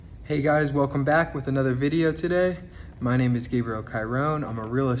Hey guys, welcome back with another video today. My name is Gabriel Chiron. I'm a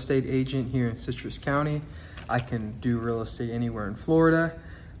real estate agent here in Citrus County. I can do real estate anywhere in Florida.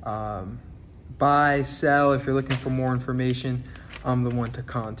 Buy, sell, if you're looking for more information, I'm the one to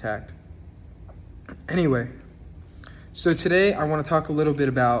contact. Anyway, so today I want to talk a little bit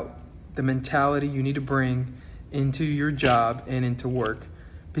about the mentality you need to bring into your job and into work,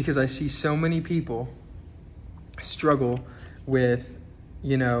 because I see so many people struggle with,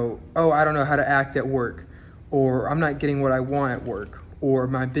 oh, I don't know how to act at work, or I'm not getting what I want at work, or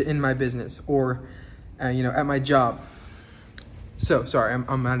in my business, or at my job. So sorry,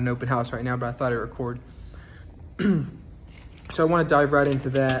 I'm at an open house right now, but I thought I'd record. So I want to dive right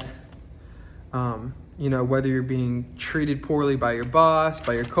into that. Whether you're being treated poorly by your boss,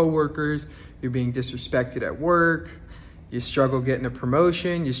 by your coworkers, you're being disrespected at work, you struggle getting a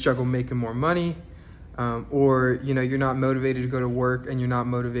promotion, you struggle making more money, or you're not motivated to go to work and you're not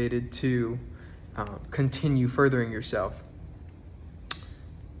motivated to continue furthering yourself.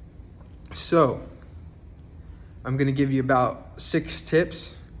 So I'm going to give you about 6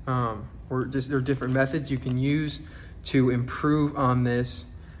 tips or different methods you can use to improve on this,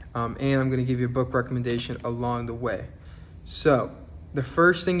 and I'm going to give you a book recommendation along the way. So the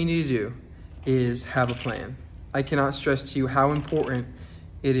first thing you need to do is have a plan. I cannot stress to you how important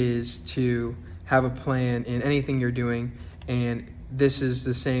it is to have a plan in anything you're doing, and this is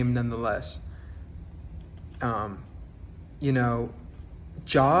the same nonetheless.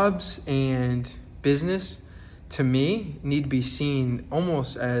 Jobs and business, to me, need to be seen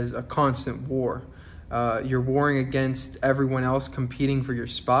almost as a constant war. You're warring against everyone else competing for your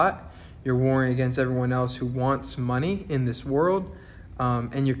spot. You're warring against everyone else who wants money in this world,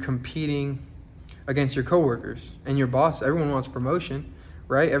 and you're competing against your coworkers and your boss. Everyone wants promotion,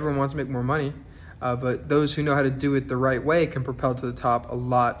 right? Everyone wants to make more money. But those who know how to do it the right way can propel to the top a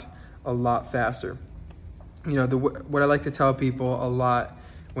lot faster. What I like to tell people a lot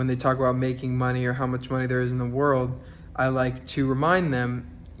when they talk about making money or how much money there is in the world, I like to remind them,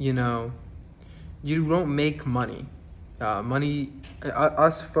 you don't make money.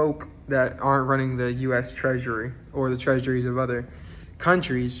 Us folk that aren't running the U.S. Treasury or the treasuries of other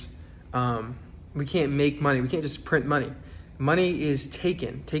countries, we can't make money. We can't just print money. Money is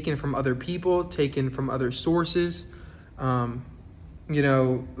taken from other people, taken from other sources.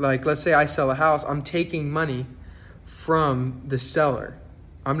 Like let's say I sell a house, I'm taking money from the seller.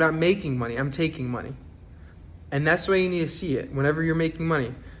 I'm not making money, I'm taking money. And that's the way you need to see it. Whenever you're making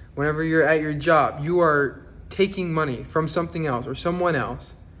money, whenever you're at your job, you are taking money from something else or someone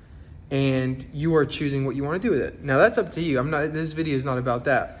else, and you are choosing what you want to do with it. Now that's up to you. This video is not about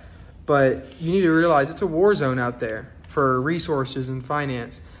that. But you need to realize it's a war zone out there for resources and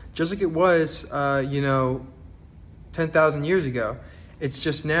finance, just like it was, 10,000 years ago. It's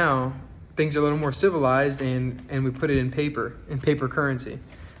just now things are a little more civilized, and we put it in paper currency.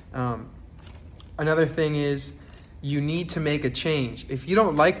 Another thing is you need to make a change. If you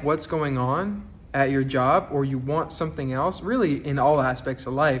don't like what's going on at your job, or you want something else, really in all aspects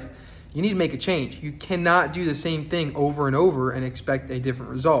of life, you need to make a change. You cannot do the same thing over and over and expect a different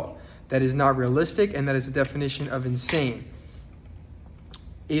result. That is not realistic, and that is the definition of insane.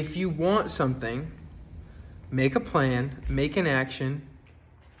 If you want something, make a plan, make an action,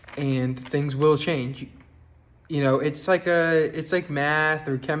 and things will change. It's like math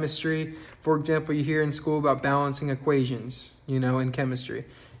or chemistry. For example, you hear in school about balancing equations, in chemistry.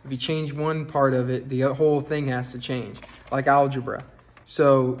 If you change one part of it, the whole thing has to change, like algebra.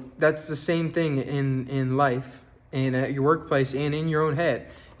 So that's the same thing in life and at your workplace and in your own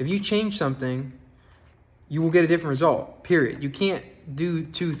head. If you change something, you will get a different result, period. You can't do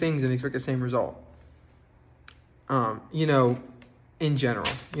 2 things and expect the same result. In general,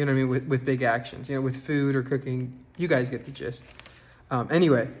 with big actions, with food or cooking, you guys get the gist.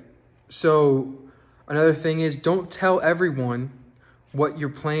 Anyway, so another thing is, don't tell everyone what your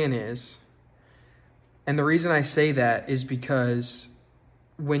plan is. And the reason I say that is because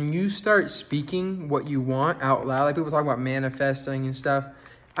when you start speaking what you want out loud, like people talk about manifesting and stuff,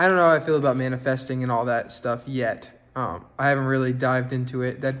 I don't know how I feel about manifesting and all that stuff yet. I haven't really dived into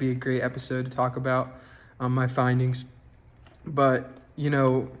it. That'd be a great episode to talk about my findings. But,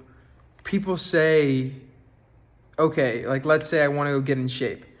 people say, okay, like let's say I want to go get in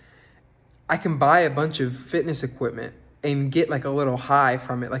shape. I can buy a bunch of fitness equipment and get like a little high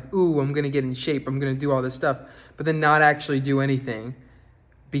from it. Like, ooh, I'm going to get in shape. I'm going to do all this stuff. But then not actually do anything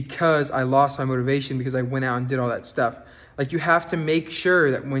because I lost my motivation because I went out and did all that stuff. Like, you have to make sure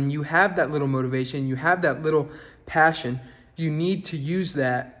that when you have that little motivation, you have that little passion, you need to use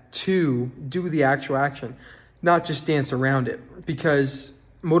that to do the actual action, not just dance around it. Because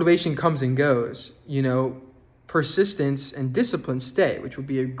motivation comes and goes. Persistence and discipline stay, which would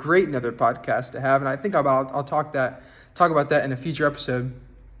be a great another podcast to have. And I think I'll talk about that in a future episode.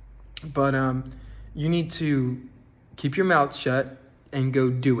 But you need to keep your mouth shut and go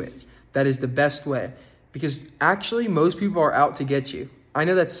do it. That is the best way, because actually most people are out to get you. I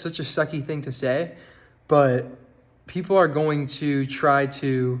know that's such a sucky thing to say, but people are going to try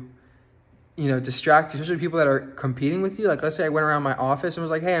to, distract you, especially people that are competing with you. Like, let's say I went around my office and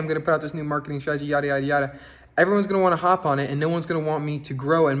was like, hey, I'm going to put out this new marketing strategy, yada, yada, yada. Everyone's going to want to hop on it, and no one's going to want me to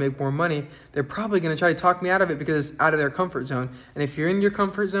grow and make more money. They're probably going to try to talk me out of it because it's out of their comfort zone. And if you're in your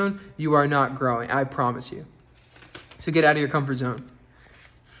comfort zone, you are not growing. I promise you. So get out of your comfort zone.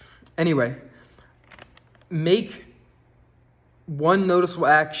 Anyway, make one noticeable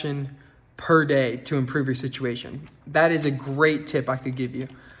action per day to improve your situation. That is a great tip I could give you.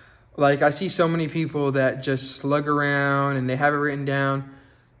 Like, I see so many people that just slug around and they have it written down,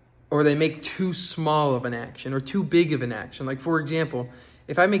 or they make too small of an action or too big of an action. Like, for example,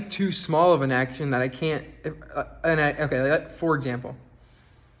 if I make too small of an action that I can't, for example,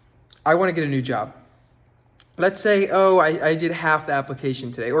 I want to get a new job. Let's say, I did half the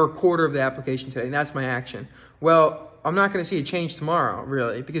application today or a quarter of the application today, and that's my action. Well, I'm not going to see a change tomorrow,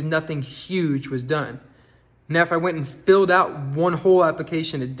 really, because nothing huge was done. Now, if I went and filled out one whole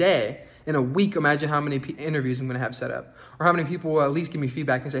application a day, in a week, imagine how many interviews I'm going to have set up, or how many people will at least give me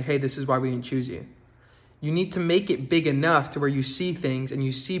feedback and say, hey, this is why we didn't choose you. You need to make it big enough to where you see things and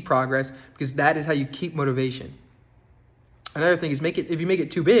you see progress, because that is how you keep motivation. Another thing is if you make it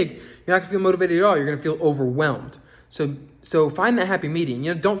too big, you're not going to feel motivated at all. You're going to feel overwhelmed. So find that happy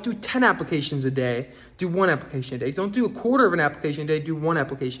medium. Don't do 10 applications a day. Do 1 application a day. Don't do a quarter of an application a day. Do 1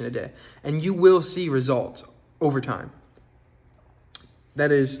 application a day. And you will see results over time.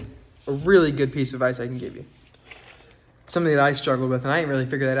 That is a really good piece of advice I can give you. Something that I struggled with, and I didn't really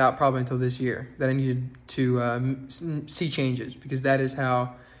figure that out probably until this year, that I needed to see changes, because that is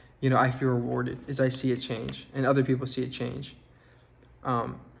how I feel rewarded, is I see it change and other people see it change.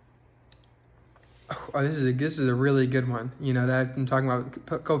 This is a really good one, that I've been talking about with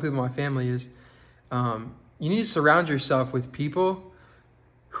a couple people in my family is, you need to surround yourself with people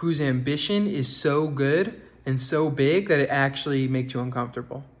whose ambition is so good and so big that it actually makes you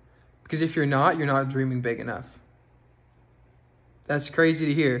uncomfortable. Because if you're not dreaming big enough. That's crazy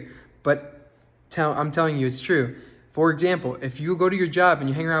to hear, but I'm telling you it's true. For example, if you go to your job and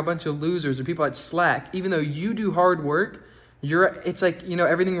you hang around a bunch of losers or people that slack, even though you do hard work, it's like,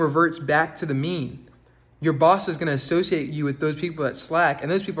 everything reverts back to the mean. Your boss is going to associate you with those people that slack,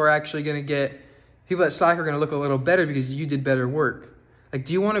 and those people are actually going to people that slack are going to look a little better because you did better work. Like,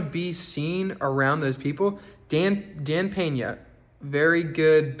 do you want to be seen around those people? Dan Pena, very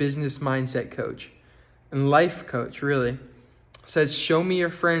good business mindset coach and life coach, really, says, show me your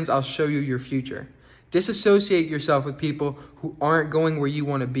friends, I'll show you your future. Disassociate yourself with people who aren't going where you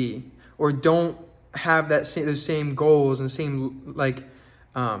want to be, or don't have those same goals and same,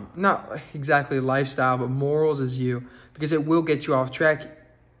 not exactly lifestyle, but morals as you, because it will get you off track.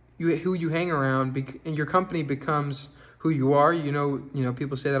 Who you hang around, and your company becomes who you are.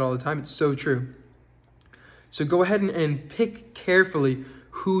 People say that all the time. It's so true. So go ahead and pick carefully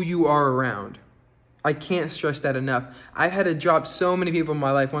who you are around. I can't stress that enough. I've had to drop so many people in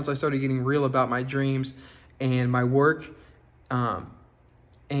my life once I started getting real about my dreams and my work.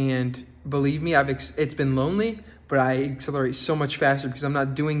 And believe me, it's been lonely, but I accelerate so much faster because I'm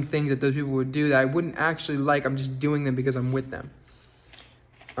not doing things that those people would do that I wouldn't actually like. I'm just doing them because I'm with them.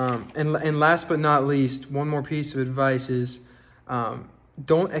 And last but not least, one more piece of advice is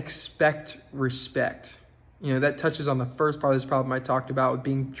don't expect respect. That touches on the first part of this problem I talked about with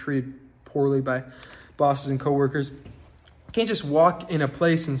being treated poorly by bosses and coworkers. You can't just walk in a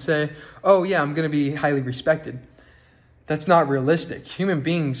place and say, oh yeah, I'm going to be highly respected. That's not realistic. Human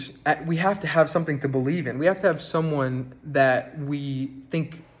beings, we have to have something to believe in. We have to have someone that we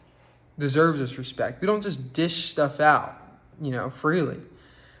think deserves us respect. We don't just dish stuff out, freely.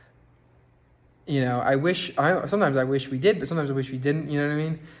 Sometimes I wish we did, but sometimes I wish we didn't, you know what I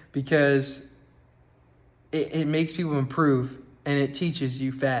mean? Because it makes people improve, and it teaches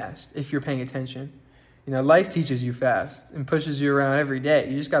you fast if you're paying attention. Life teaches you fast and pushes you around every day.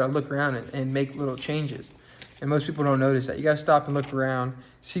 You just got to look around and make little changes. And most people don't notice that. You got to stop and look around,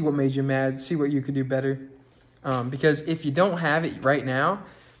 see what made you mad, see what you could do better. Because if you don't have it right now,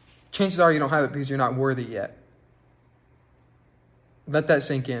 chances are you don't have it because you're not worthy yet. Let that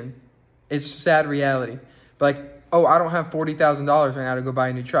sink in. It's a sad reality. But I don't have $40,000 right now to go buy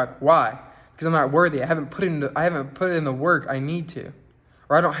a new truck. Why? Because I'm not worthy. I haven't put in the work I need to.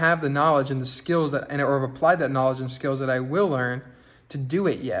 Or I don't have the knowledge and the skills or have applied that knowledge and skills that I will learn to do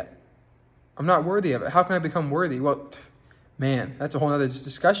it yet. I'm not worthy of it. How can I become worthy? Well, man, that's a whole other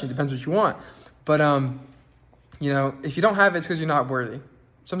discussion. Depends what you want. But, you know, if you don't have it, it's because you're not worthy.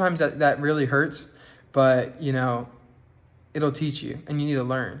 Sometimes that really hurts, but, you know, it'll teach you, and you need to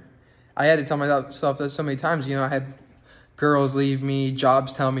learn. I had to tell myself that so many times. You know, I had girls leave me,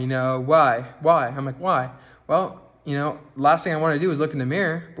 jobs tell me no. Why? I'm like, why? Well, you know, last thing I wanted to do was look in the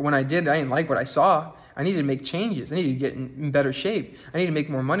mirror. But when I did, I didn't like what I saw. I needed to make changes. I needed to get in better shape. I need to make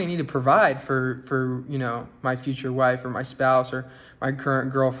more money. I need to provide for you know, my future wife or my spouse or my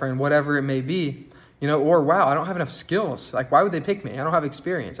current girlfriend, whatever it may be. You know, or wow, I don't have enough skills. Like, why would they pick me? I don't have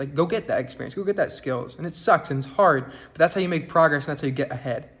experience. Like, go get that experience. Go get that skills. And it sucks and it's hard, but that's how you make progress and that's how you get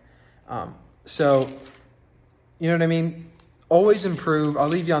ahead. So, you know what I mean? Always improve. I'll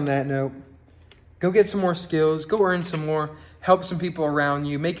leave you on that note. Go get some more skills. Go earn some more. Help some people around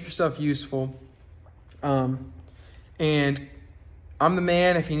you. Make yourself useful. And I'm the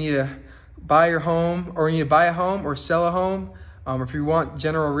man if you need to buy your home or you need to buy a home or sell a home. Or if you want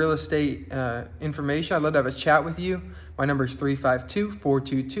general real estate information, I'd love to have a chat with you. My number is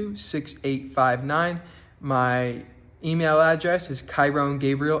 352-422-6859. My email address is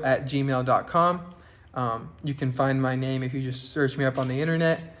chirongabriel@gmail.com. You can find my name if you just search me up on the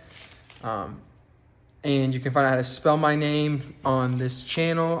internet. And you can find out how to spell my name on this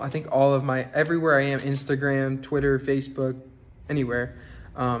channel. I think everywhere I am, Instagram, Twitter, Facebook, anywhere.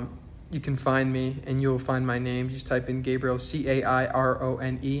 You can find me and you'll find my name. Just type in Gabriel,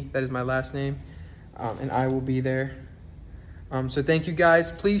 Cairone. That is my last name. And I will be there. So thank you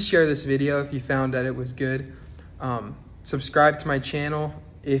guys. Please share this video if you found that it was good. Subscribe to my channel.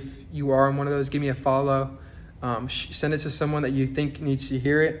 If you are on one of those, give me a follow. Send it to someone that you think needs to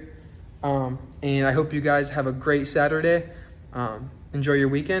hear it. And I hope you guys have a great Saturday. Enjoy your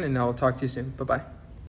weekend, and I'll talk to you soon. Bye-bye.